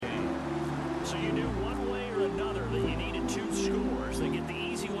So you knew one way or another that you needed 2 scores. They get the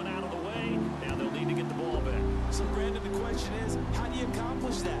easy one out of the way. Now they'll need to get the ball back. So, Brandon, the question is, how do you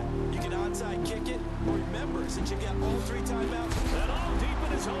accomplish that? You can onside kick it, or remember, since you've got all 3 timeouts. And all deep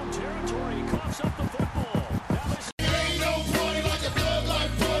in his own territory, he coughs up the football. Now this Ain't no party like a thug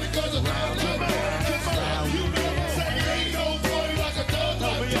life party, 'cause around the man, you never say ain't no party like a thug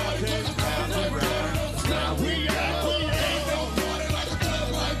life party, 'cause around the man, now we out. Ain't no party like a thug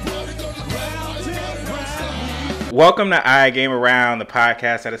life party, 'cause around the man. Welcome to I Game Around, the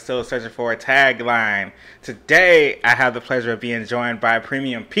podcast that is still searching for a tagline. Today, I have the pleasure of being joined by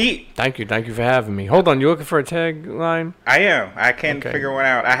Premium Pete. Thank you for having me. Hold on, you looking for a tagline? I am. I can't Okay. figure one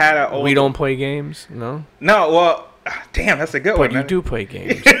out. I had a old. We don't play games, no? No, well, damn, that's a good one. But you do play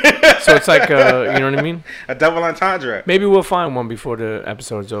games. So it's like, you know what I mean? A double entendre. Maybe we'll find one before the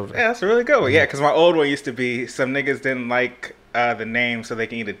episode's over. Yeah, that's a really good one. Yeah, because my old one used to be some niggas didn't like the name so they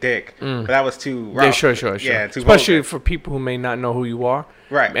can eat a dick. But that was too rough. Yeah, sure. Yeah, too Especially vulgar. for people who may not know who you are.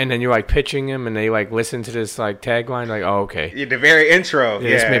 Right. And then you're like pitching them and they like listen to this like tagline, like, oh, okay. Yeah, the very intro.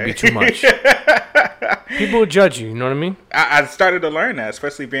 Yeah, this may be too much. People will judge you, you know what I mean? I started to learn that,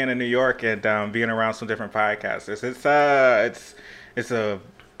 especially being in New York and being around some different podcasters. It's a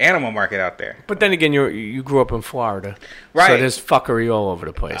animal market out there. But then again, you grew up in Florida. Right. So there's fuckery all over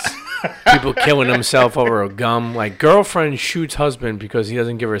the place. People killing themselves over a gum. Like, girlfriend shoots husband because he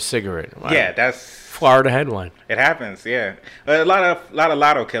doesn't give her a cigarette. Wow. Yeah, that's Florida headline. it happens. Yeah, a lot of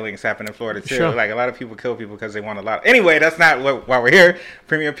lotto killings happen in Florida too. Sure. Like a lot of people kill people because they want a lotto. Anyway, that's not why we're here.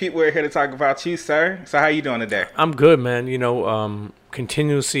 Premium Pete, we're here to talk about you, sir. So how you doing today? I'm good, man. You know,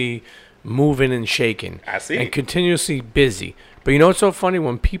 continuously moving and shaking. I see. And continuously busy. But you know what's so funny?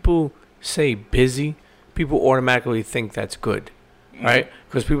 When people say busy, people automatically think that's good, right?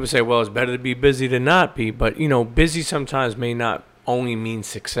 Because people say, well, it's better to be busy than not be. But, you know, busy sometimes may not only mean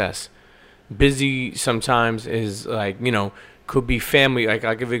success. Busy sometimes is like, you know, could be family. Like,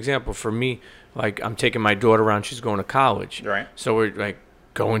 I'll give you an example. For me, like, I'm taking my daughter around. She's going to college. Right. So we're, like,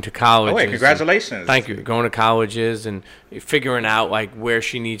 going to college. Oh wait, congratulations! Thank you. Going to colleges and figuring out like where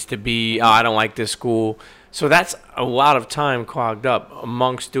she needs to be. Oh, I don't like this school. So that's a lot of time clogged up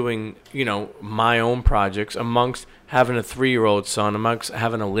amongst doing, you know, my own projects, amongst having a 3-year-old son, amongst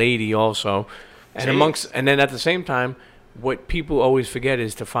having a lady also, and Jeez. and then at the same time, what people always forget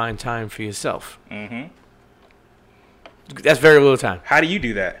is to find time for yourself. Mm-hmm. That's very little time. How do you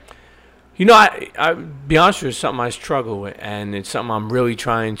do that? You know, I be honest with you, it's something I struggle with, and it's something I'm really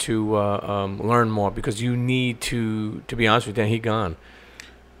trying to learn more because you need to be honest with you, he gone.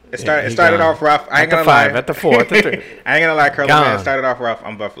 It he started gone. off rough. I ain't At gonna the 5, lie. at the 4, at the 3. I ain't gonna lie, Curly Gone. Man. It started off rough.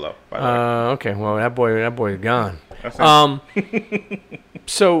 I'm Buffalo. By the way. Okay, well that boy's gone. That's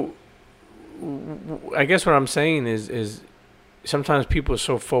So I guess what I'm saying is sometimes people are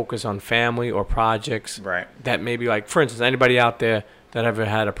so focused on family or projects Right. that maybe, like, for instance, anybody out there that ever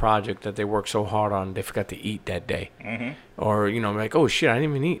had a project that they worked so hard on they forgot to eat that day, or you know, like, oh shit, I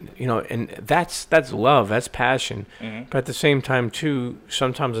didn't even eat, you know, and that's love, that's passion. But at the same time too,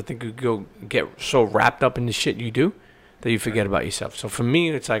 sometimes I think you go get so wrapped up in the shit you do that you forget about yourself. So for me,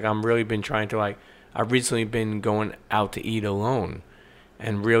 it's like I'm really been trying to, like, I've recently been going out to eat alone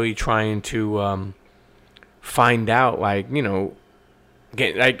and really trying to find out, like, you know,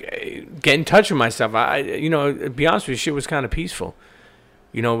 get in touch with myself. I you know, to be honest with you, shit was kind of peaceful.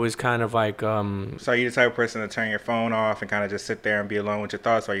 You know, it was kind of like So are you the type of person to turn your phone off and kind of just sit there and be alone with your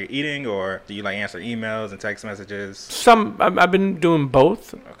thoughts while you're eating, or do you like answer emails and text messages? I've been doing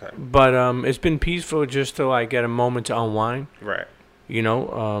both. Okay. But it's been peaceful just to, like, get a moment to unwind. Right. You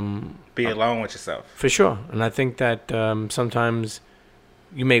know, Be alone with yourself. for sure. And I think that sometimes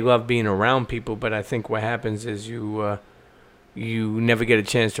you may love being around people, but I think what happens is you never get a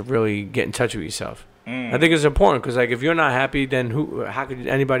chance to really get in touch with yourself. I think it's important because, like, if you're not happy, then how could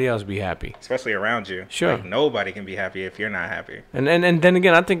anybody else be happy? Especially around you. Sure. Like, nobody can be happy if you're not happy. And then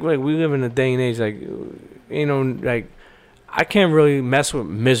again, I think, like, we live in a day and age, like, you know, like, I can't really mess with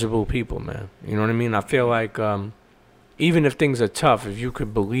miserable people, man. You know what I mean? I feel like even if things are tough, if you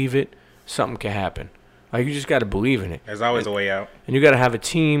could believe it, something can happen. Like, you just got to believe in it. There's always a way out. And you got to have a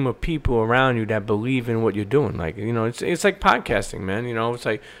team of people around you that believe in what you're doing. Like, you know, it's like podcasting, man. You know, it's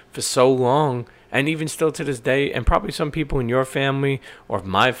like for so long, and even still to this day, and probably some people in your family or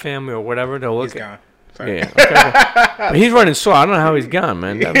my family or whatever, they'll look He's at. gone. Sorry. Yeah, okay. But he's running slow. I don't know how he's gone,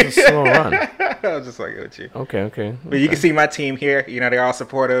 man. That was a slow run. I was just like with you. Okay. But you can see my team here. You know, they're all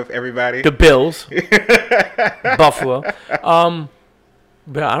supportive, everybody. The Bills, Buffalo.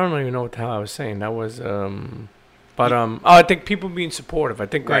 But I don't even know what the hell I was saying. That was, I think people being supportive. I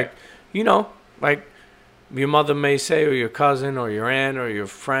think, Right. like, you know, like your mother may say, or your cousin, or your aunt, or your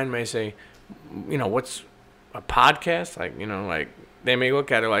friend may say, you know, what's a podcast? Like, you know, like they may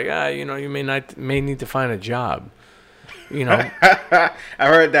look at it like, you know, you may need to find a job. You know, I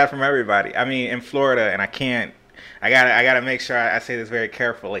heard that from everybody. I mean, in Florida, and I gotta make sure I say this very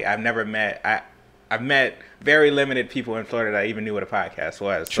carefully. I've met very limited people in Florida that even knew what a podcast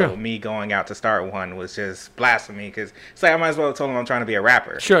was. Sure. So me going out to start one was just blasphemy, because it's like I might as well have told them I'm trying to be a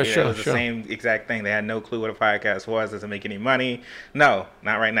rapper. Sure, It was the same exact thing. They had no clue what a podcast was. Doesn't make any money. No,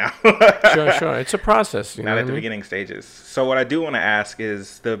 not right now. sure. It's a process. You know Not what at the I mean? beginning stages. So what I do want to ask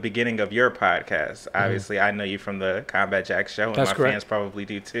is the beginning of your podcast. Obviously, I know you from the Combat Jack show, and That's my correct. fans probably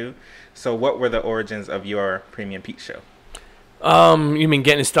do too. So what were the origins of your Premium Pete show? You mean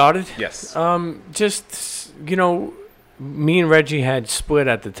getting started? Yes. Just, you know, me and Reggie had split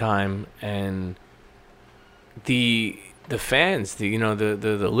at the time, and the fans, the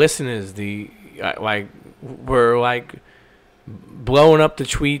listeners, were like blowing up the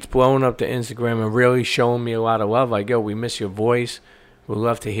tweets, blowing up the Instagram, and really showing me a lot of love. Like, yo, we miss your voice. We'd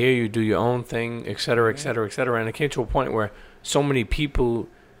love to hear you do your own thing, et cetera, et cetera, et cetera. And it came to a point where so many people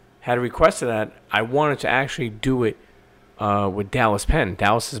had requested that I wanted to actually do it with Dallas Penn.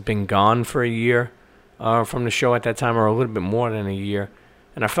 Dallas has been gone for a year from the show at that time, or a little bit more than a year.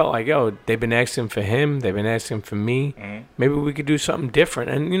 And I felt like, yo, they've been asking for him. They've been asking for me. Mm-hmm. Maybe we could do something different.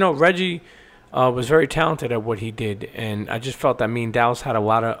 And, you know, Reggie was very talented at what he did. And I just felt that me and Dallas had a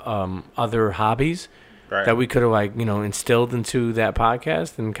lot of other hobbies that we could have, like, you know, instilled into that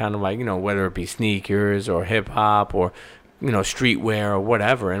podcast. And kind of like, you know, whether it be sneakers or hip-hop or, you know, streetwear or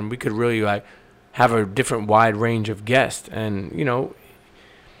whatever. And we could really, like, have a different wide range of guests. And, you know,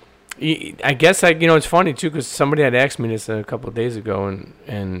 I guess, like, you know, it's funny too, because somebody had asked me this a couple of days ago,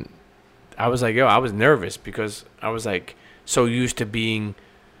 and I was like, yo, I was nervous because I was like so used to being,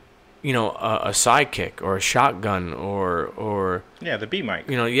 you know, a sidekick or a shotgun or the B mic.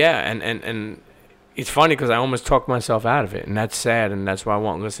 you know, and it's funny because I almost talked myself out of it, and that's sad, and that's why I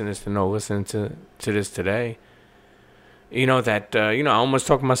want listeners to know, listening to this today, you know, that you know, I almost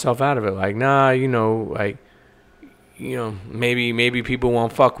talked myself out of it, like, nah, you know, like, you know, maybe people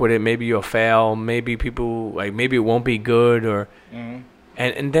won't fuck with it, maybe you'll fail, maybe people, like, maybe it won't be good, or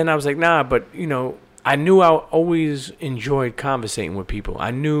and then I was like, nah, but, you know, I knew I always enjoyed conversating with people. I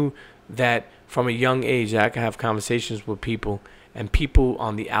knew that from a young age that I could have conversations with people, and people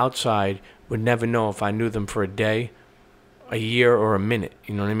on the outside would never know if I knew them for a day, a year, or a minute.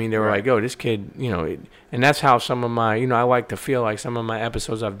 You know what I mean? They were like, yo, this kid, you know, and that's how some of my, you know, I like to feel like some of my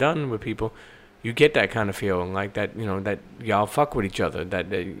episodes I've done with people, you get that kind of feeling, like that, you know, that y'all fuck with each other,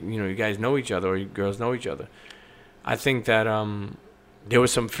 that you know, you guys know each other, or you girls know each other. I think that there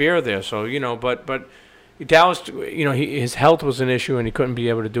was some fear there, so, you know, but Dallas, you know, his health was an issue, and he couldn't be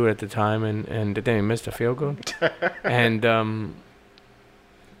able to do it at the time, and then he missed a field goal, and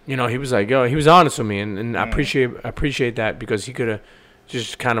you know, he was like, yo, he was honest with me, and I appreciate that, because he could have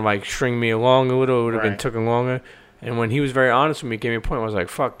just kind of like string me along a little, it would have been taken longer. And when he was very honest with me, he gave me a point where I was like,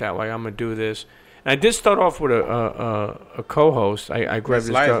 fuck that, like, I'm going to do this. And I did start off with a co-host. I grabbed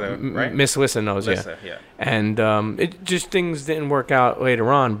this girl, right? Miss Lissa knows, Lissa, yeah. And it just, things didn't work out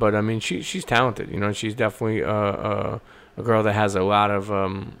later on. But, I mean, she's talented. You know, she's definitely a girl that has a lot of,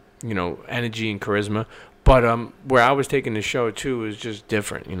 you know, energy and charisma. But where I was taking the show, too, is just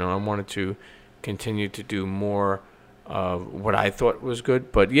different. You know, I wanted to continue to do more what I thought was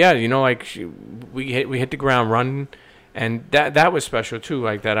good. But yeah, you know, like, we hit the ground running, and that was special too,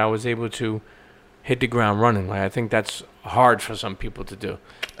 like that I was able to hit the ground running. Like, I think that's hard for some people to do.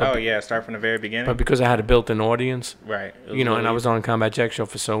 But Start from the very beginning. But because I had a built-in audience, right, you know, and I was on Combat Jack show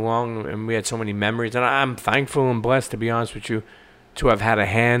for so long, and we had so many memories, and I'm thankful and blessed, to be honest with you, to have had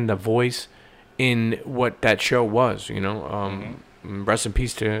a voice in what that show was, you know. Rest in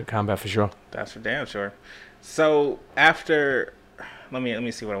peace to Combat, for sure. That's for damn sure. So after, let me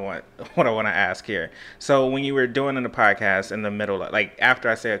see what I want to ask here. So when you were doing the podcast in the middle, like after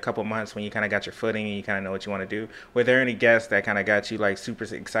I say a couple months, when you kind of got your footing and you kind of know what you want to do, were there any guests that kind of got you like super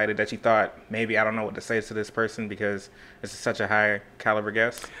excited that you thought, maybe I don't know what to say to this person because this is such a high caliber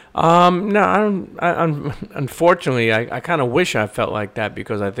guest? No, unfortunately, I kind of wish I felt like that,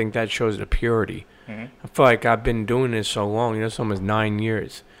 because I think that shows the purity. I feel like I've been doing this so long, you know, it's almost 9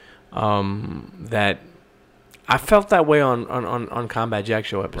 years, that I felt that way on Combat Jack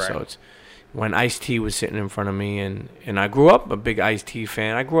show episodes, when Ice-T was sitting in front of me, and I grew up a big Ice-T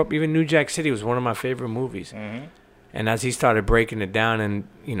fan. I grew up, even New Jack City was one of my favorite movies. And as he started breaking it down, and,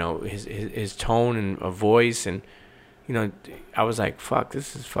 you know, his tone and a voice, and, you know, I was like, fuck,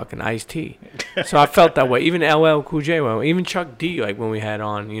 this is fucking Ice-T. So I felt that way. Even LL Cool J, even Chuck D, like when we had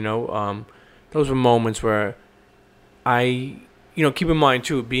on, you know, those were moments where I keep in mind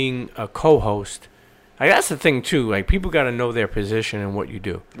too, being a co-host, like that's the thing too. Like people got to know their position and what you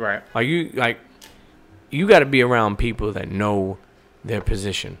do. Right. You got to be around people that know their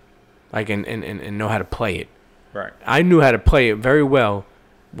position, like and know how to play it. Right. I knew how to play it very well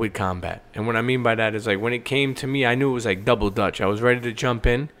with combat, and what I mean by that is like when it came to me, I knew it was like double dutch. I was ready to jump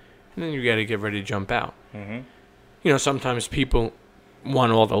in, and then you got to get ready to jump out. Mm-hmm. Sometimes people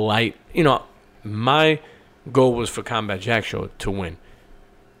want all the light. My goal was for Combat Jack Show to win.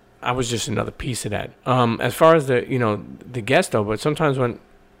 I was just another piece of that. As far as the guest though, but sometimes when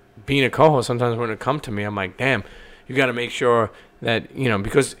being a co-host, sometimes when it come to me, I'm like, damn, you got to make sure that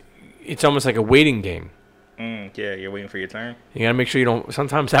because it's almost like a waiting game. Yeah, you're waiting for your turn. You got to make sure you don't.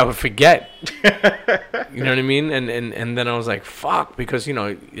 Sometimes I would forget. You know what I mean? And then I was like, fuck, because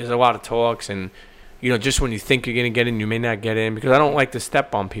there's a lot of talks and just when you think you're gonna get in, you may not get in because I don't like to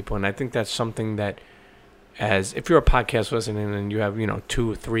step on people, and I think that's something that. As if you're a podcast listening and you have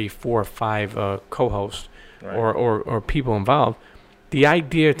 2, 3, 4, 5 co-hosts right. or people involved, the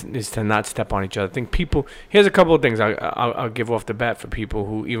idea is to not step on each other. I think people. Here's a couple of things I'll give off the bat for people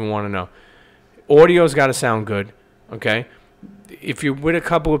who even want to know. Audio's got to sound good, okay? If you're with a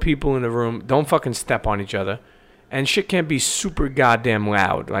couple of people in the room, don't fucking step on each other. And shit can't be super goddamn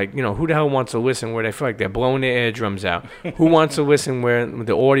loud. Like, who the hell wants to listen where they feel like they're blowing their eardrums out? Who wants to listen where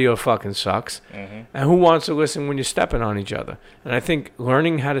the audio fucking sucks? Mm-hmm. And who wants to listen when you're stepping on each other? And I think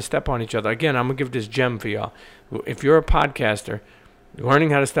learning how to step on each other, again, I'm going to give this gem for y'all. If you're a podcaster,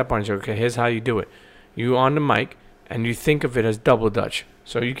 learning how to step on each other, okay, here's how you do it. You on the mic, and you think of it as double dutch.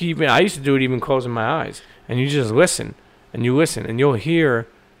 So you can I used to do it even closing my eyes. And you just listen, and you'll hear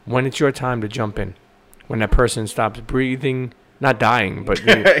when it's your time to jump in. When that person stops breathing, not dying, but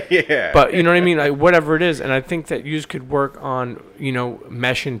yeah. But you know what I mean, like whatever it is. And I think that you could work on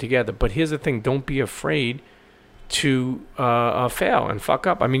meshing together. But here's the thing: don't be afraid to fail and fuck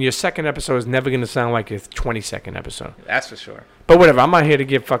up. I mean, your second episode is never going to sound like your 22nd episode. That's for sure. But whatever, I'm not here to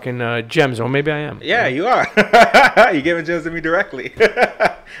give fucking gems, or maybe I am. Yeah, you are. You're giving gems to me directly.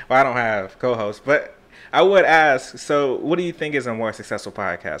 Well, I don't have co-hosts, but. I would ask, so what do you think is a more successful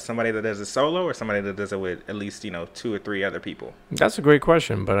podcast? Somebody that does it solo or somebody that does it with at least, 2 or 3 other people? That's a great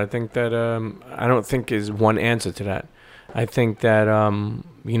question, but I think that I don't think is one answer to that. I think that,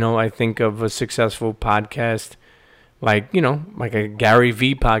 I think of a successful podcast like a Gary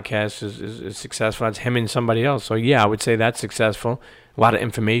V podcast is successful. That's him and somebody else. So, yeah, I would say that's successful. A lot of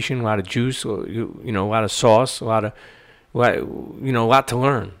information, a lot of juice, a lot of sauce, a lot to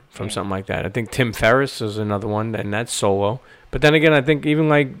learn from something like that. I think Tim Ferriss is another one, and that's solo. But then again, I think even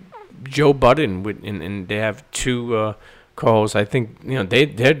like Joe Budden, and they have 2 co-hosts. I think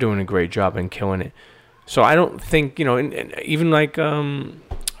they're doing a great job and killing it. So I don't think and even like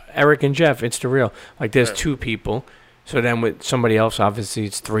Eric and Jeff, It's the Real. Like there's 2 people. So then with somebody else, obviously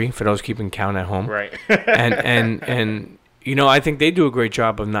it's 3 for those keeping count at home. Right. and I think they do a great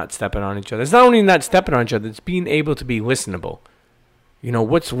job of not stepping on each other. It's not only not stepping on each other; it's being able to be listenable.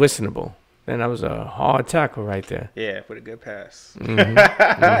 What's listenable? Then that was a hard tackle right there. Yeah, with a good pass. Mm-hmm.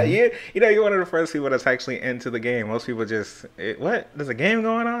 Mm-hmm. You're one of the first people that's actually into the game. Most people just, what? There's a game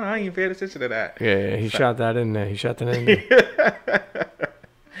going on? I ain't even paying attention to that. Yeah, he shot that in there.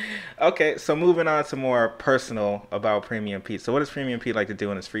 Okay, so moving on to more personal about Premium Pete. So what does Premium Pete like to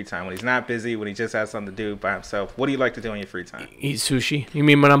do in his free time? When he's not busy, when he just has something to do by himself, what do you like to do in your free time? Eat sushi. You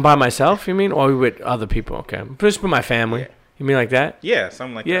mean when I'm by myself, or with other people? Okay. Just with my family. Yeah. You mean like that? Yeah,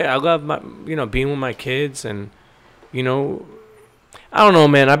 something like that. Yeah, I love my, being with my kids and, I don't know,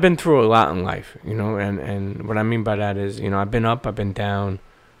 man. I've been through a lot in life, and what I mean by that is, I've been up, I've been down,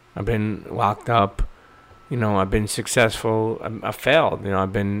 I've been locked up, I've been successful, I failed,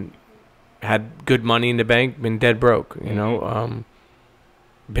 I've had good money in the bank, been dead broke, been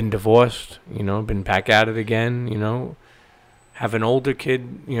divorced, been back at it again, have an older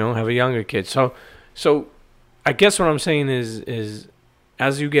kid, have a younger kid. So I guess what I'm saying is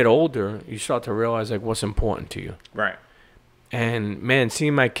as you get older, you start to realize like what's important to you. Right. And man,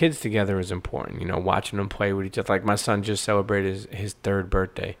 seeing my kids together is important, watching them play with each other. Like my son just celebrated his 3rd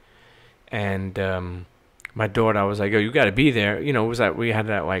birthday. And my daughter, I was like, "Oh, you got to be there." It was like we had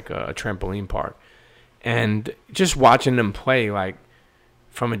that like a trampoline park, and just watching them play like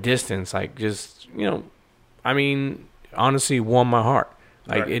from a distance, like just I mean, honestly, warmed my heart.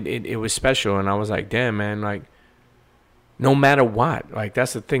 Like right. it was special, and I was like, "Damn, man!" Like, no matter what, like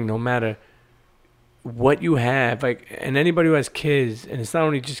that's the thing. No matter what you have, like, and anybody who has kids, and it's not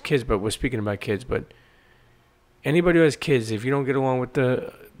only just kids, but we're speaking about kids, but anybody who has kids, if you don't get along with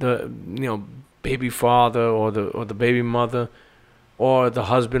the baby father or the baby mother or the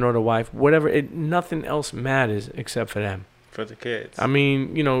husband or the wife, whatever, nothing else matters except for them. For the kids. I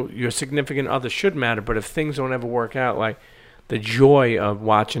mean, you know, your significant other should matter, but if things don't ever work out, like the joy of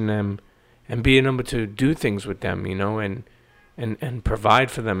watching them and being able to do things with them, you know, and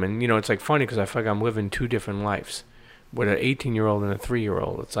provide for them. And, you know, it's like funny because I feel like I'm living two different lives with an 18-year-old and a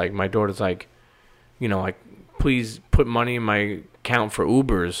 3-year-old. It's like my daughter's like, you know, like, please put money in my account for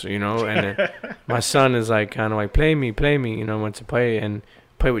Ubers, you know, and then my son is like kind of like, play me, you know, wants to play and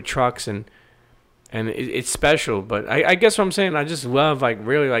play with trucks and it's special. But I guess what I'm saying, I just love, like,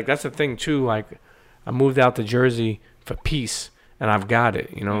 really, like, that's the thing too. Like, I moved out to Jersey for peace, and I've got it,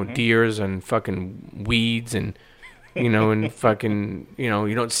 you know, deers and fucking weeds and, you know, and fucking, you know,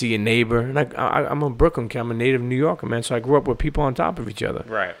 you don't see a neighbor. And I'm a Brooklyn kid. I'm a native New Yorker, man. So I grew up with people on top of each other.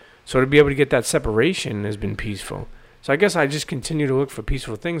 Right. So to be able to get that separation has been peaceful. So I guess I just continue to look for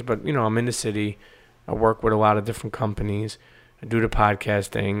peaceful things. But, you know, I'm in the city. I work with a lot of different companies. I do the podcast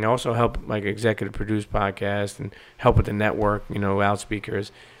thing. I also help, like, executive produce podcasts and help with the network, you know,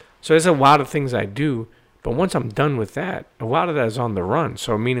 loudspeakers. So there's a lot of things I do. But once I'm done with that, a lot of that is on the run.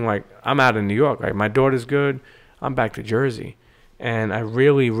 So meaning, like, I'm out in New York. Like, my daughter's good. I'm back to Jersey. And I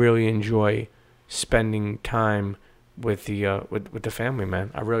really, really enjoy spending time with the family,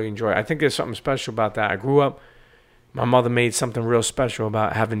 man. I really enjoy it. I think there's something special about that. I grew up, my mother made something real special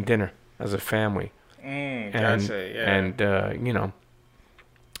about having dinner as a family. Gotcha, yeah. And you know,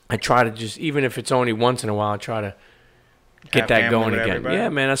 I try to just, even if it's only once in a while, I try to get that going again. Everybody. Yeah,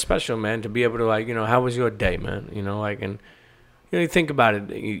 man, that's special, man, to be able to, like, you know, how was your day, man? You know, like, and you know, you think about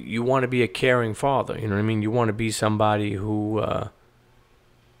it, you want to be a caring father, you know what I mean? You want to be somebody who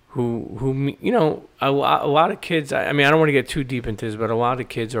you know, a lot of kids, I mean, I don't want to get too deep into this, but a lot of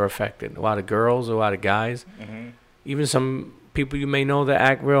kids are affected. A lot of girls, a lot of guys, even some people you may know that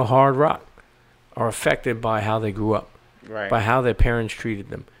act real hard rock are affected by how they grew up, right, by how their parents treated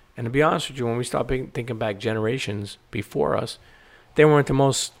them. And to be honest with you, when we start thinking back generations before us, they weren't the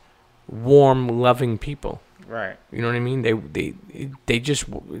most warm, loving people. Right. You know what I mean? They just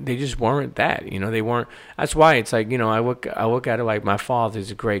weren't that. You know, they weren't. That's why it's like, you know, I look at it like my father's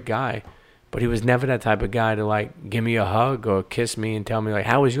a great guy, but he was never that type of guy to, like, give me a hug or kiss me and tell me, like,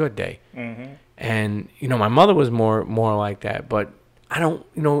 how was your day? And, you know, my mother was more like that. But I don't,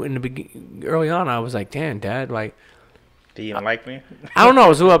 you know, in the beginning, early on, I was like, damn, Dad, like, do you even like me? I don't know. I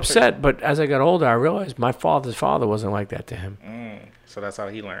was a little upset, but as I got older, I realized my father's father wasn't like that to him. So that's how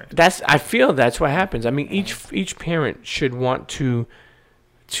he learned. I feel that's what happens. I mean, each parent should want to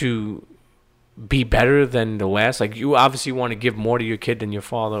be better than the last. Like, you obviously want to give more to your kid than your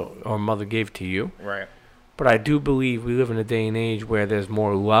father or mother gave to you. Right. But I do believe we live in a day and age where there's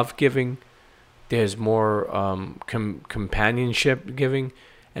more love giving, there's more companionship giving,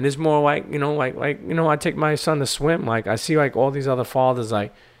 and there's more, like, you know, like you know, I take my son to swim. Like, I see, like, all these other fathers,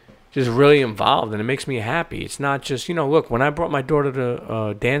 like, just really involved, and it makes me happy. It's not just, you know, look, when I brought my daughter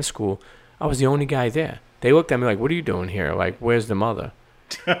to dance school, I was the only guy there. They looked at me like, what are you doing here? Like, where's the mother?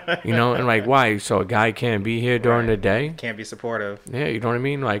 You know, and like, why? So a guy can't be here during the day? Can't be supportive. Yeah, you know what I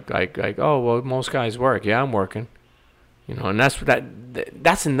mean? Like, oh, well, most guys work. Yeah, I'm working. You know, and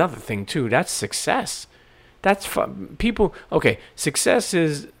that's another thing, too. That's success. That's people, okay, success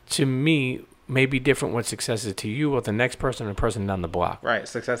is, to me, may be different what success is to you or the next person or the person down the block. Right.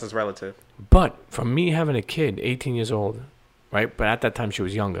 Success is relative. But for me having a kid, 18 years old, right? But at that time she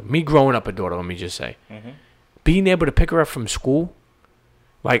was younger. Me growing up a daughter, let me just say. Being able to pick her up from school,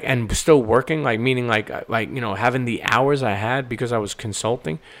 like, and still working, like, meaning like, you know, having the hours I had because I was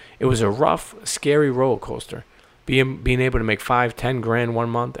consulting, it was a rough, scary roller coaster. Being able to make $5-10 grand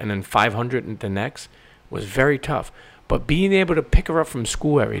one month and then 500 the next was very tough. But being able to pick her up from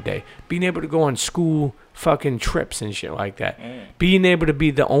school every day, being able to go on school fucking trips and shit like that, being able to be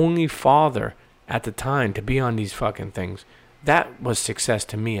the only father at the time to be on these fucking things, that was success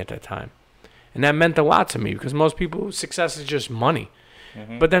to me at that time. And that meant a lot to me because most people, success is just money.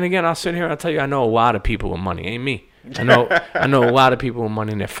 But then again, I'll sit here and I'll tell you, I know a lot of people with money. Ain't me. I know a lot of people with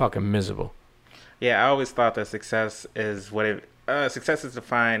money and they're fucking miserable. Yeah, I always thought that success is success is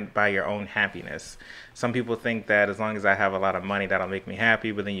defined by your own happiness. Some people think that as long as I have a lot of money, that'll make me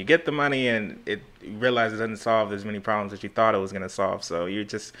happy. But then you get the money and you realize it doesn't solve as many problems as you thought it was going to solve. So you're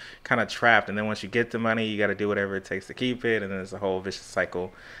just kind of trapped. And then once you get the money, you got to do whatever it takes to keep it. And then there's a whole vicious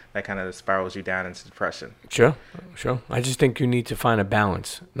cycle that kind of spirals you down into depression. Sure. I just think you need to find a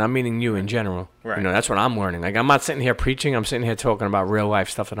balance. Not meaning you in general. Right. You know, that's what I'm learning. Like, I'm not sitting here preaching. I'm sitting here talking about real life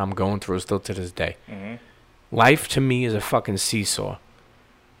stuff that I'm going through still to this day. Life to me is a fucking seesaw.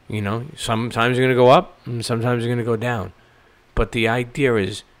 You know, sometimes you're going to go up and sometimes you're going to go down. But the idea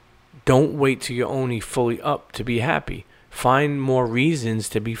is, don't wait till you're only fully up to be happy. Find more reasons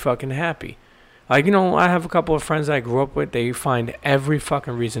to be fucking happy. Like, you know, I have a couple of friends I grew up with. They find every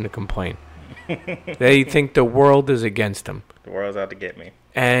fucking reason to complain. They think the world is against them. The world's out to get me.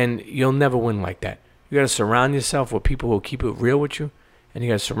 And you'll never win like that. You got to surround yourself with people who will keep it real with you. And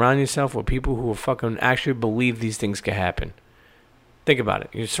you got to surround yourself with people who will fucking actually believe these things can happen. Think about it.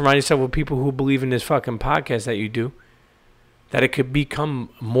 You surround yourself with people who believe in this fucking podcast that you do. That it could become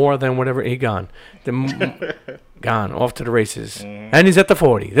more than whatever he gone. Gone, off to the races. Mm-hmm. And he's at the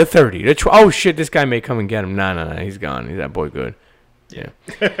 40, the 30, the oh shit, this guy may come and get him. No, he's gone. He's that boy good. Yeah.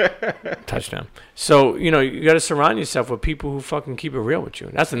 Touchdown. So, you know, you got to surround yourself with people who fucking keep it real with you.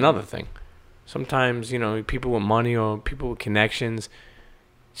 That's another thing. Sometimes, you know, people with money or people with connections,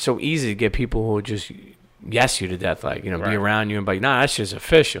 it's so easy to get people who just yes you to death, like, you know, be around you and be like, nah, that's just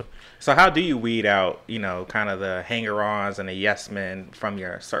official. So how do you weed out, you know, kind of the hanger-ons and the yes men from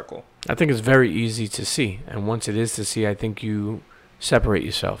your circle? I think it's very easy to see. And once it is to see, I think you separate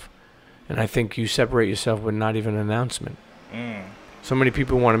yourself. And I think you separate yourself with not even an announcement. So many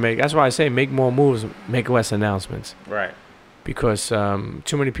people want to make, that's why I say make more moves, make less announcements. Right. Because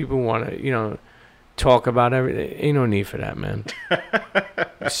too many people want to, you know, talk about everything. Ain't no need for that, man.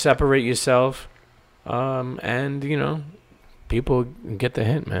 You separate yourself, and, you know, people get the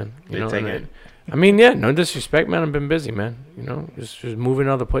hint, man. You know, take it. I mean, yeah, no disrespect, man. I've been busy, man. You know, just moving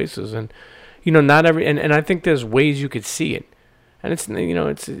other places, and you know, not every. And I think there's ways you could see it, and it's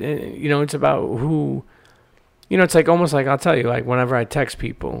it's about who. You know, it's like almost like I'll tell you, like whenever I text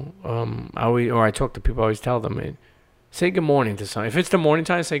people, I talk to people, I always tell them, say good morning to someone. If it's the morning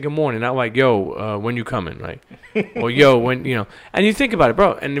time, say good morning. Not like, yo, when you coming, like, or yo, when, you know. And you think about it,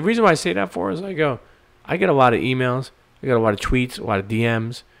 bro. And the reason why I say that for is I get a lot of emails, I get a lot of tweets, a lot of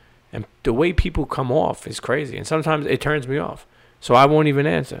DMs, and the way people come off is crazy. And sometimes it turns me off, so I won't even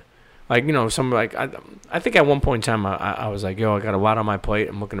answer. Like, you know, I think at one point in time I was like, yo, I got a lot on my plate.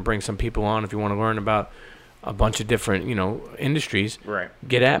 I'm looking to bring some people on if you want to learn about a bunch of different, you know, industries. Right.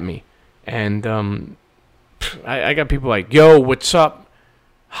 Get at me. And I got people like, yo, what's up?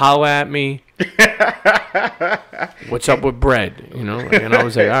 Holla at me. What's up with bread? You know? And I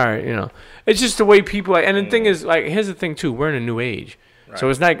was like, all right, you know. It's just the way people, and the thing is, like, here's the thing too, we're in a new age. Right. So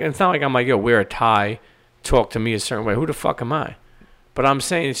it's not like I'm like, yo, wear a tie, talk to me a certain way. Who the fuck am I? But I'm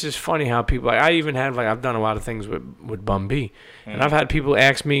saying it's just funny how people, like, I even had, like, I've done a lot of things with Bum B. And I've had people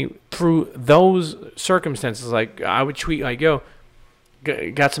ask me through those circumstances, like, I would tweet, like, yo,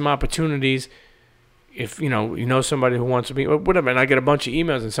 got some opportunities. If, you know somebody who wants to be, whatever. And I get a bunch of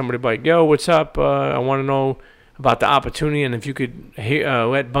emails and somebody be like, yo, what's up? I want to know about the opportunity. And if you could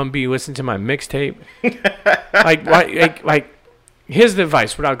let Bum B listen to my mixtape. like, here's the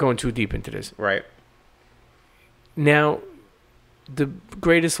advice without going too deep into this. Right. Now, the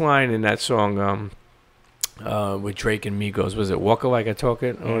greatest line in that song with Drake and Migos, was it Walk It Like I Talk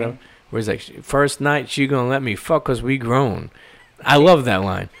It or whatever? Where it's like, first night she gonna let me fuck cause we grown. I love that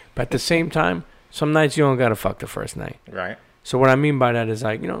line. But at the same time, some nights you don't gotta fuck the first night. Right. So what I mean by that is,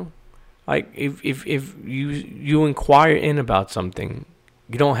 like, you know, like if you inquire in about something,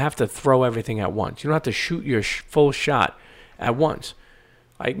 you don't have to throw everything at once. You don't have to shoot your full shot at once.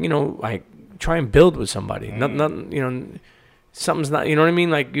 Like, you know, like try and build with somebody. Not you know, something's not, you know what I mean?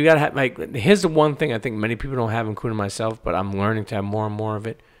 Like, you gotta have, like, here's the one thing I think many people don't have, including myself, but I'm learning to have more and more of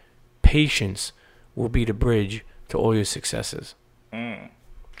it. Patience will be the bridge to all your successes.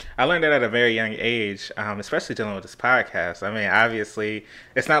 I learned that at a very young age, especially dealing with this podcast. I mean, obviously,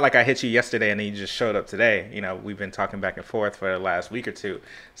 it's not like I hit you yesterday and then you just showed up today. You know, we've been talking back and forth for the last week or two.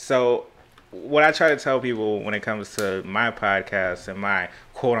 So what I try to tell people when it comes to my podcast and my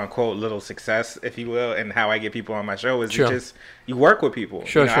quote-unquote little success, if you will, and how I get people on my show is you work with people.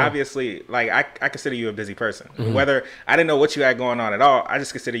 Sure. Obviously, like, I consider you a busy person. Whether I didn't know what you had going on at all, I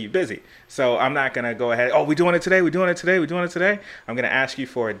just consider you busy. So I'm not going to go ahead, oh, we're doing it today. I'm going to ask you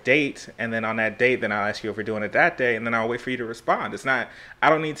for a date, and then on that date, then I'll ask you if we're doing it that day, and then I'll wait for you to respond. It's not, I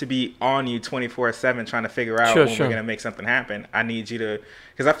don't need to be on you 24/7 trying to figure out when we're going to make something happen. I need you to,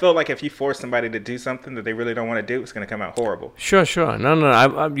 because I feel like if you force somebody to do something that they really don't want to do, it's going to come out horrible. Sure.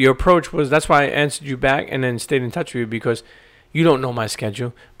 No. Your approach was, that's why I answered you back and then stayed in touch with you, because you don't know my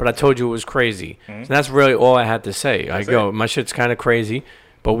schedule, but I told you it was crazy. So that's really all I had to say. I go, my shit's kind of crazy,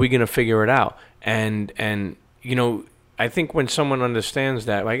 but we're going to figure it out. And you know, I think when someone understands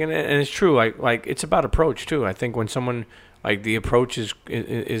that, like, and it's true, like it's about approach too. I think when someone, like, the approach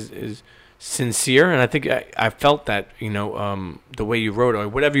is sincere, and I think I felt that, you know, the way you wrote it, or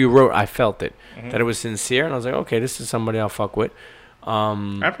whatever you wrote, I felt it, that it was sincere, and I was like, okay, this is somebody I'll fuck with.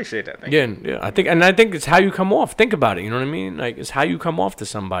 I appreciate that. Thank you. I think it's how you come off. Think about it. You know what I mean? Like, it's how you come off to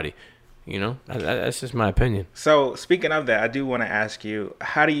somebody. You know, that's just my opinion. So speaking of that, I do want to ask you,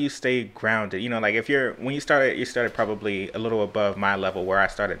 how do you stay grounded? You know, like when you started probably a little above my level where I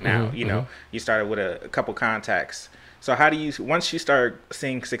started now. Mm-hmm, you know, you started with a couple contacts. So how do you, once you start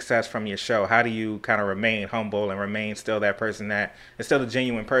seeing success from your show, how do you kind of remain humble and remain still that person that is still a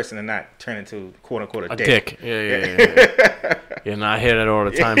genuine person and not turn into quote unquote a dick? Yeah. Yeah, and I hear that all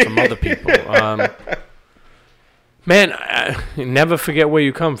the time from other people. Man, never forget where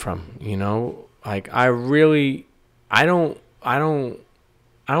you come from. You know, like I don't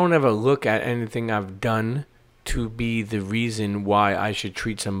ever look at anything I've done to be the reason why I should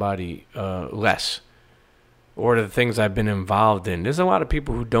treat somebody less, or the things I've been involved in. There's a lot of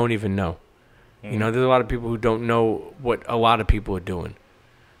people who don't even know. You know, there's a lot of people who don't know what a lot of people are doing.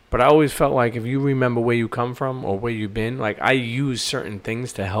 But I always felt like if you remember where you come from or where you've been, like I use certain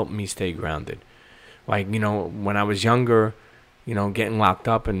things to help me stay grounded. Like, you know, when I was younger, you know, getting locked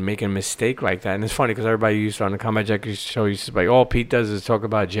up and making a mistake like that. And it's funny because everybody used to, on the Combat Jack show, used to be like, all Pete does is talk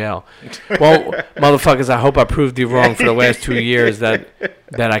about jail. Well, motherfuckers, I hope I proved you wrong for the last 2 years that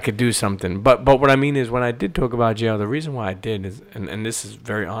I could do something. But what I mean is when I did talk about jail, the reason why I did is, and this is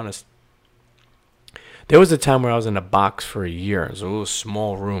very honest, there was a time where I was in a box for a year. It was a little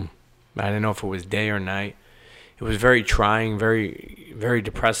small room. I didn't know if it was day or night. It was very trying, very, very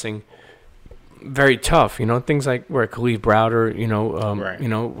depressing. Very tough, you know, things like where Khalif Browder, you know, Right. you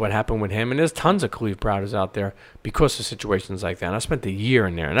know, what happened with him. And there's tons of Khalif Browders out there because of situations like that. And I spent a year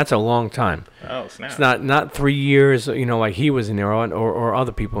in there, and that's a long time. Oh, snap. It's not 3 years, you know, like he was in there or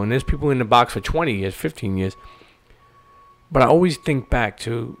other people. And there's people in the box for 20 years, 15 years. But I always think back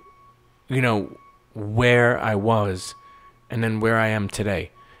to, you know, where I was and then where I am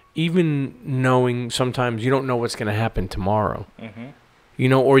today. Even knowing sometimes you don't know what's going to happen tomorrow. Mm-hmm. You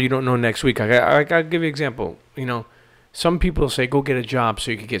know, or you don't know next week. I'll give you an example. You know, some people say, go get a job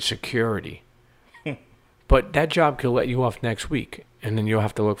so you can get security. But that job could let you off next week, and then you'll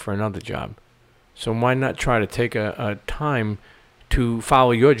have to look for another job. So why not try to take a time to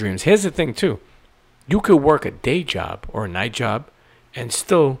follow your dreams? Here's the thing, too. You could work a day job or a night job and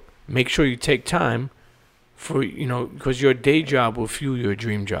still make sure you take time for, you know, because your day job will fuel your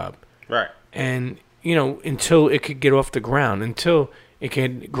dream job. Right. And, you know, until it could get off the ground, until it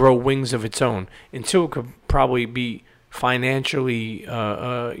can grow wings of its own, until it could probably be financially,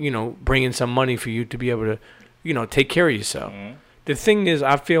 you know, bringing some money for you to be able to, you know, take care of yourself. Mm-hmm. The thing is,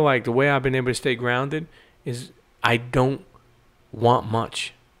 I feel like the way I've been able to stay grounded is I don't want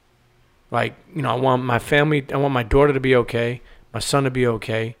much. Like, you know, I want my family, I want my daughter to be okay, my son to be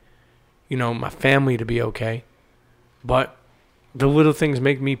okay, you know, my family to be okay. But the little things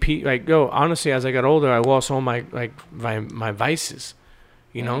make me like, yo, honestly, as I got older, I lost all my vices.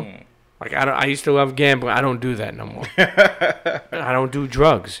 You know, like I used to love gambling. I don't do that no more. I don't do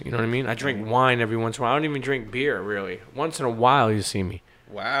drugs. You know what I mean? I drink wine every once in a while. I don't even drink beer really. Once in a while, you see me.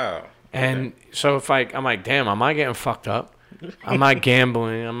 Wow. And so if I'm like, damn, am I getting fucked up? Am I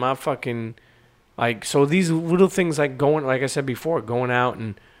gambling? Am I fucking like? So these little things like going, like I said before, going out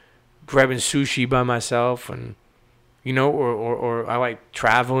and grabbing sushi by myself, and you know, or I like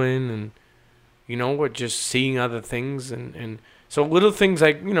traveling, and you know, or just seeing other things, and. So little things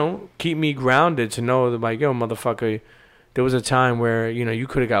like, you know, keep me grounded to know that, like, yo, motherfucker, there was a time where, you know, you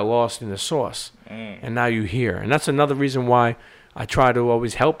could have got lost in the sauce, and now you're here. And that's another reason why I try to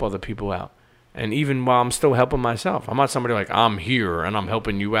always help other people out. And even while I'm still helping myself, I'm not somebody like, I'm here and I'm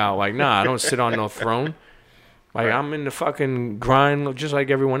helping you out. Like, nah, I don't sit on no throne. Like, right. I'm in the fucking grind just like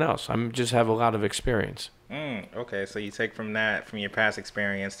everyone else. I just have a lot of experience. Okay, so you take from your past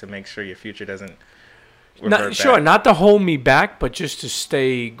experience to make sure your future doesn't... Not to hold me back, but just to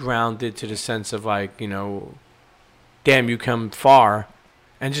stay grounded to the sense of like, you know, damn, you come far,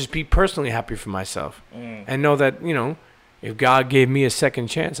 and just be personally happy for myself. And know that, you know, if God gave me a second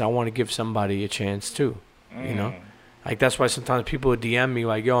chance, I want to give somebody a chance too. You know? Like that's why sometimes people would DM me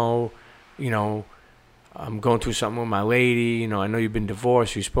like, yo, you know, I'm going through something with my lady, you know, I know you've been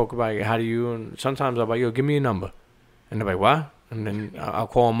divorced, you spoke about it, how do you, and sometimes I'm like, yo, give me a number. And they're like, what? And then I'll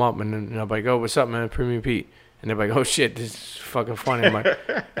call them up, and then I'll be like, oh, what's up, man? Premium Pete. And they're like, oh, shit, this is fucking funny. I'm like,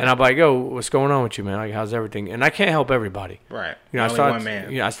 and I'm like, yo, what's going on with you, man? Like, how's everything? And I can't help everybody. Right. You know, one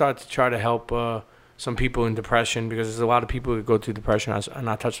man. I started to try to help some people in depression because there's a lot of people that go through depression. And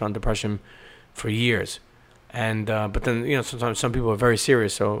I touched on depression for years. And but then, you know, sometimes some people are very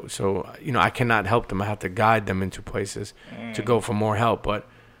serious. So you know, I cannot help them. I have to guide them into places to go for more help. But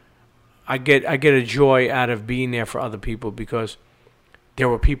I get a joy out of being there for other people because there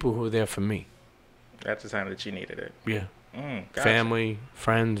were people who were there for me. At the time that you needed it. Yeah. Gotcha. Family,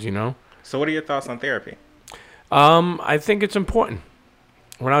 friends, you know. So what are your thoughts on therapy? I think it's important.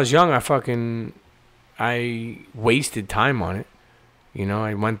 when I was young, I wasted time on it. You know,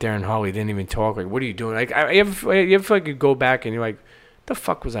 I went there and Harley didn't even talk. Like, what are you doing? Like, you ever feel like you go back and you're like, the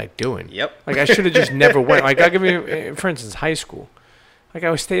fuck was I doing? Yep. Like, I should have just never went. Like, I'll give you, for instance, high school. Like,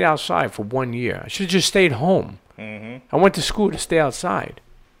 I stayed outside for 1 year. I should have just stayed home. I went to school to stay outside.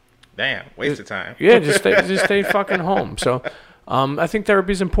 Damn, wasted time. Yeah, just stay fucking home. So, I think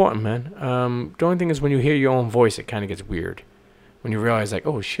therapy is important, man. The only thing is when you hear your own voice, it kind of gets weird. When you realize, like,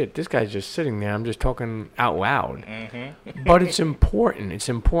 oh shit, this guy's just sitting there. I'm just talking out loud. But it's important. It's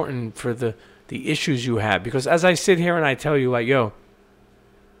important for the issues you have, because as I sit here and I tell you, like, yo,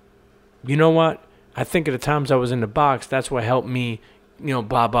 you know what? I think at the times I was in the box, that's what helped me, you know,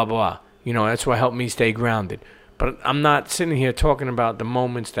 blah blah blah. You know, that's what helped me stay grounded. But I'm not sitting here talking about the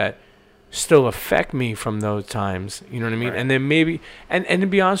moments that still affect me from those times. You know what I mean? Right. And then maybe, and to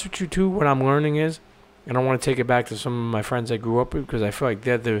be honest with you too, what I'm learning is, and I want to take it back to some of my friends I grew up with, because I feel like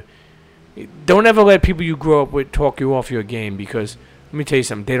don't ever let people you grow up with talk you off your game, because let me tell you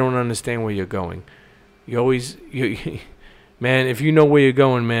something, they don't understand where you're going. Man, if you know where you're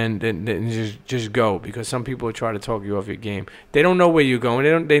going, man, then just go, because some people try to talk you off your game. They don't know where you're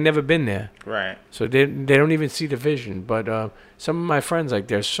going. They never been there. Right. So they don't even see the vision. But some of my friends, like,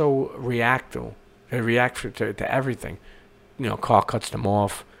 they're so reactive. They react to everything. You know, car cuts them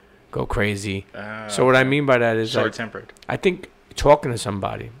off, go crazy. So what I mean by that is, short-tempered. like, I think talking to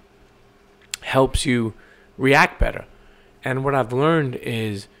somebody helps you react better. And what I've learned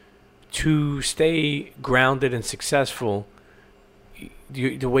is to stay grounded and successful,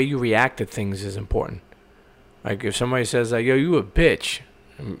 the way you react to things is important. Like, if somebody says, like, yo, you a bitch,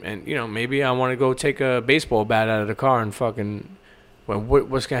 and you know, maybe I want to go take a baseball bat out of the car and fucking, well,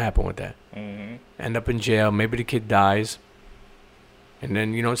 what's gonna happen with that? End up in jail. Maybe the kid dies, and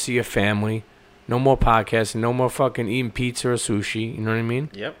then you don't see your family. No more podcasts, and no more fucking eating pizza or sushi. You know what I mean?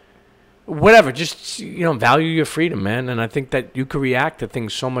 Yep. Whatever. Just, you know, value your freedom, man. And I think that you could react to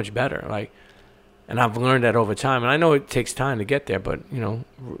things so much better. Like, and I've learned that over time. And I know it takes time to get there, but, you know,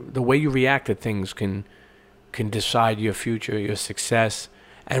 the way you react to things can decide your future, your success,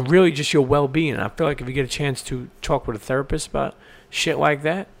 and really just your well-being. I feel like if you get a chance to talk with a therapist about shit like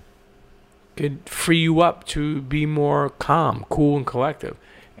that, it could free you up to be more calm, cool, and collective.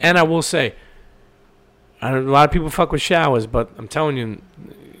 And I will say, a lot of people fuck with showers, but I'm telling you,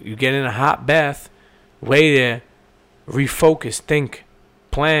 you get in a hot bath, lay there, refocus, think,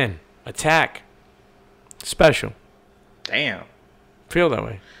 plan, attack. Special. Damn. Feel that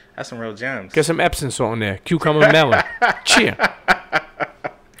way. That's some real gems. Get some Epsom salt in there. Cucumber melon. Cheer.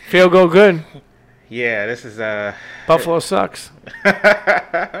 Feel good. Yeah, this is Buffalo sucks.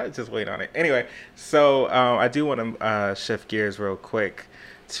 just wait on it. Anyway, so I do want to shift gears real quick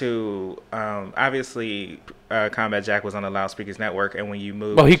to obviously Combat Jack was on the Loudspeakers Network, and when you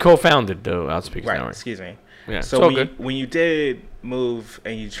moved, Well, he co-founded the Loudspeakers right, Network. excuse me. Yeah, So it's all when you, good. when you did move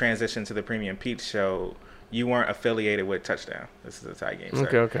and you transitioned to the Premium Pete show, you weren't affiliated with Touchdown. This is a tie game,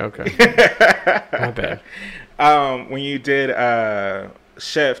 sir. Okay. My bad. When you did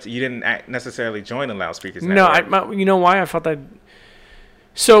shift, you didn't necessarily join the Loudspeakers No, Network. you know why? I felt that.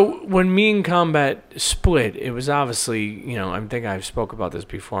 So when me and Combat split, it was obviously, you know, I think I've spoke about this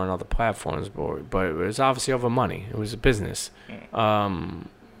before on other platforms, but it was obviously over money. It was a business.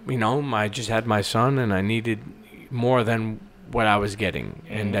 You know, I just had my son, and I needed more than what I was getting,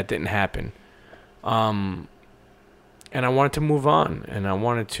 and that didn't happen. And I wanted to move on, and I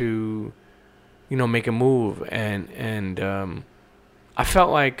wanted to, you know, make a move, and I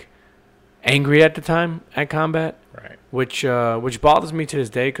felt like angry at the time at Combat, Right. which bothers me to this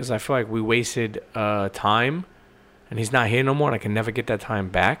day, because I feel like we wasted time, and he's not here no more, and I can never get that time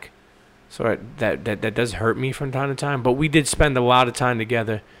back. So that does hurt me from time to time. But we did spend a lot of time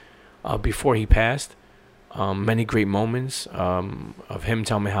together before he passed. Many great moments of him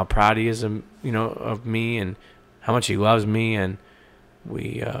telling me how proud he is of, you know, of me, and how much he loves me, and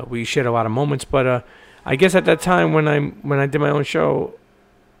we shared a lot of moments. But I guess at that time when I did my own show,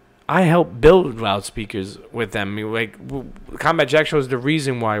 I helped build Loudspeakers with them. I mean, like, Combat Jack Show is the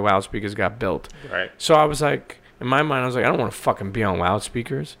reason why Loudspeakers got built. Right. So I was like, in my mind, I was like, I don't want to fucking be on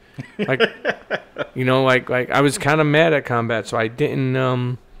Loudspeakers. Like, you know, like I was kind of mad at Combat, so I didn't,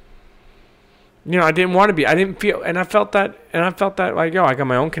 you know, I didn't want to be. I didn't feel, and I felt that, like, yo, I got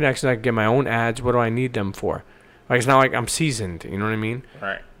my own connections, I can get my own ads. What do I need them for? Like, it's not like I'm seasoned. You know what I mean?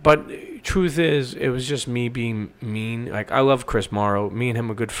 Right. But truth is, it was just me being mean. Like, I love Chris Morrow. Me and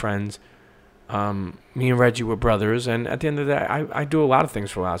him are good friends. Me and Reggie were brothers, and at the end of the day, I do a lot of things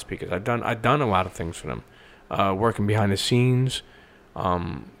for Loudspeakers. I've done a lot of things for them, working behind the scenes,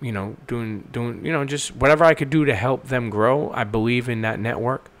 you know, doing, you know, just whatever I could do to help them grow. I believe in that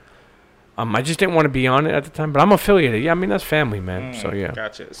network. I just didn't want to be on it at the time, but I'm affiliated. Yeah, I mean, that's family, man. So, yeah.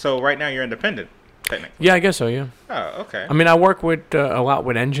 Gotcha. So right now you're independent, technically. Yeah, I guess so, yeah. Oh, okay. I mean, I work with a lot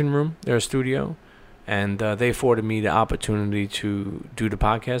with Engine Room. They're a studio, and they afforded me the opportunity to do the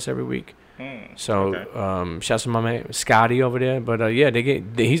podcast every week. So, okay. shouts to my man Scotty over there. But yeah,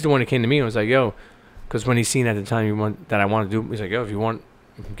 he's the one that came to me and was like, "Yo," because when he seen at the time that I want to do, he's like, "Yo, if you want,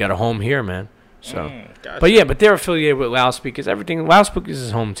 get a home here, man." So, gotcha. but yeah, but they're affiliated with Loudspeakers. Everything Loudspeakers is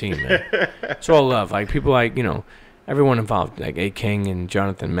his home team, man. It's all love. Like people like, you know, everyone involved, like A King and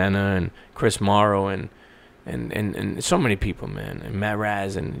Jonathan Mena and Chris Morrow and so many people, man, and Matt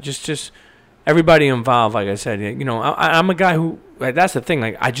Raz and just everybody involved. Like I said, you know, I'm a guy who, like, that's the thing.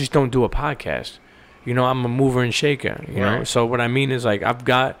 Like, I just don't do a podcast. You know, I'm a mover and shaker. You know, so what I mean is, like, I've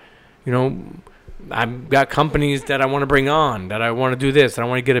got companies that I want to bring on, that I want to do this, that I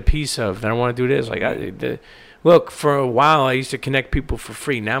want to get a piece of, that I want to do this. Like, look, for a while I used to connect people for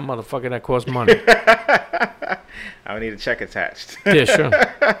free. Now, motherfucker, that costs money. I would need a check attached. Yeah, sure.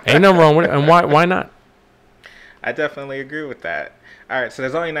 Ain't nothing wrong with it. And why not? I definitely agree with that. All right, so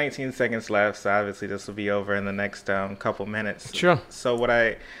there's only 19 seconds left, so obviously this will be over in the next couple minutes. Sure. So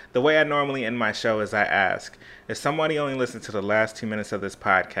the way I normally end my show is I ask, if somebody only listened to the last 2 minutes of this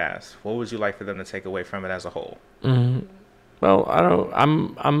podcast, what would you like for them to take away from it as a whole? Mm-hmm. Well,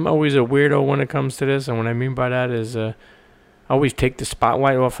 I'm always a weirdo when it comes to this, and what I mean by that is I always take the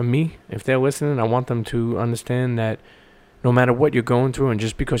spotlight off of me. If they're listening, I want them to understand that no matter what you're going through, and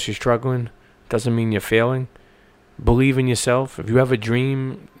just because you're struggling doesn't mean you're failing. Believe in yourself. If you have a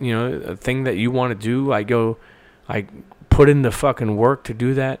dream, you know, a thing that you want to do, put in the fucking work to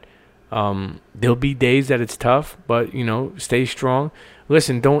do that. There'll be days that it's tough, but, you know, stay strong.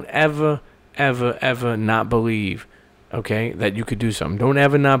 Listen, don't ever not believe, okay, that you could do something. Don't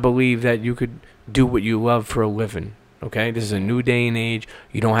ever not believe that you could do what you love for a living, okay? This is a new day and age.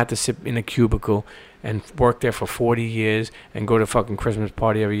 You don't have to sit in a cubicle and work there for 40 years and go to fucking Christmas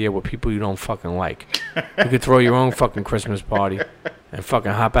party every year with people you don't fucking like. You could throw your own fucking Christmas party and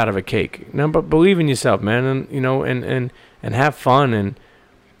fucking hop out of a cake. No, but believe in yourself, man, and you know, and have fun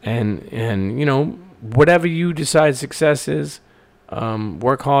and you know, whatever you decide success is,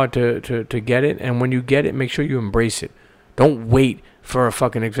 work hard to get it, and when you get it, make sure you embrace it. Don't wait for a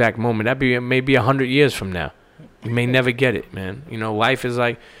fucking exact moment. That'd be maybe 100 years from now. You may never get it, man. You know, life is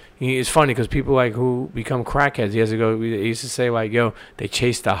like. It's funny because people like who become crackheads years ago, they used to say like, yo, they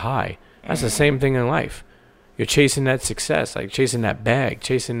chase the high. That's the same thing in life. You're chasing that success, like chasing that bag,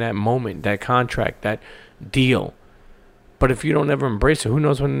 chasing that moment, that contract, that deal. But if you don't ever embrace it, who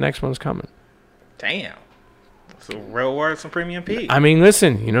knows when the next one's coming? Damn. So real words from Premium Pete. I mean,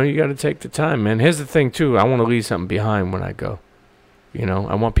 listen, you know, you got to take the time, man. Here's the thing, too. I want to leave something behind when I go. You know,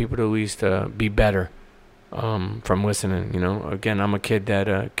 I want people to at least be better. From listening, you know. Again, I'm a kid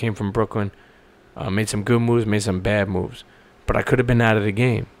that came from Brooklyn, made some good moves, made some bad moves, but I could have been out of the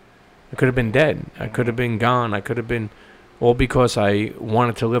game. I could have been dead. I could have been gone. I could have been, all because I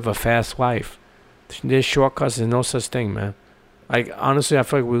wanted to live a fast life. There's shortcuts. There's no such thing, man. Like, honestly, I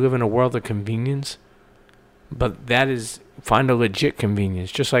feel like we live in a world of convenience, but that is, find a legit convenience,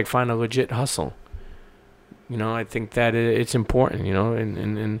 just like find a legit hustle. You know, I think that it's important, you know,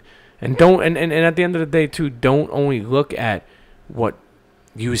 and don't and at the end of the day too, don't only look at what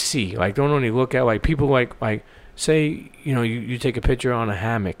you see. Like, don't only look at, like, people like say, you know, you take a picture on a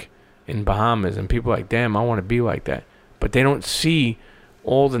hammock in Bahamas and people are like, damn, I want to be like that. But they don't see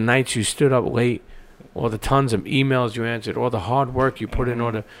all the nights you stood up late, all the tons of emails you answered, all the hard work you put in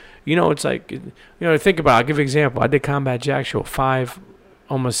order. You know, it's like, you know, think about it. I'll give you an example. I did Combat Jack Show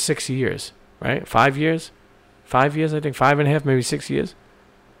almost 6 years, right? 5 years? 5 years, I think. 5.5, maybe 6 years.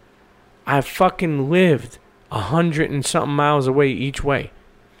 I fucking lived 100 and something miles away each way.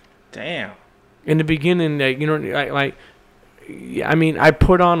 Damn. In the beginning, you know, I mean, I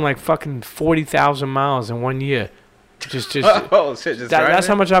put on like fucking 40,000 miles in 1 year. Just oh shit! That's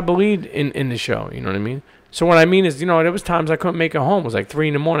how much I believed in the show. You know what I mean? So what I mean is, you know, there was times I couldn't make it home. It was like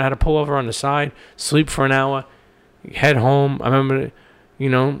 3 a.m. I had to pull over on the side, sleep for an hour, head home. I remember, you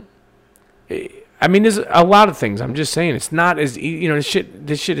know. I mean, there's a lot of things. I'm just saying, it's not as you know.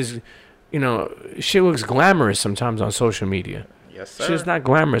 This shit is. You know, shit looks glamorous sometimes on social media. Yes, sir. Shit's not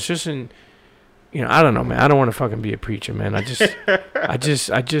glamorous. Just in, you know, I don't know, man. I don't want to fucking be a preacher, man. I just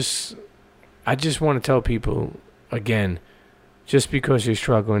want to tell people again, just because you're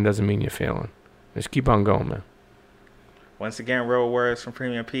struggling doesn't mean you're failing. Just keep on going, man. Once again, real words from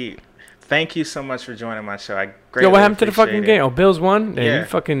Premium Pete. Thank you so much for joining my show. I greatly Yo, what happened to the fucking appreciate game? Oh, Bills won? Yeah. You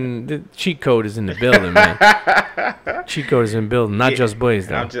fucking the cheat code is in the building, man. Cheat code is in the building, not just Blaze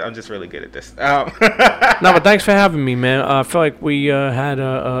though. I'm just really good at this. No, but thanks for having me, man. I feel like we had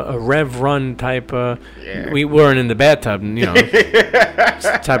a Rev Run type. We weren't in the bathtub, you know,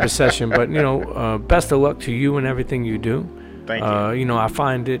 type of session. But you know, best of luck to you and everything you do. Thank you. You know, I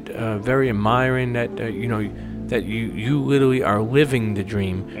find it very admiring that you know that you literally are living the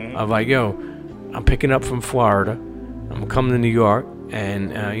dream of like, yo, I'm picking up from Florida, I'm coming to New York,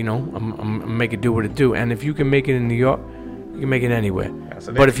 and you know, I'm make it do what it do. And if you can make it in New York, you can make it anywhere.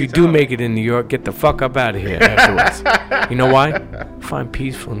 But if you do make it in New York, get the fuck up out of here afterwards. You know why? Find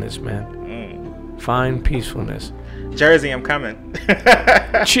peacefulness, man. Find peacefulness. Jersey, I'm coming.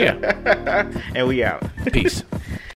 Cheer. And we out. Peace.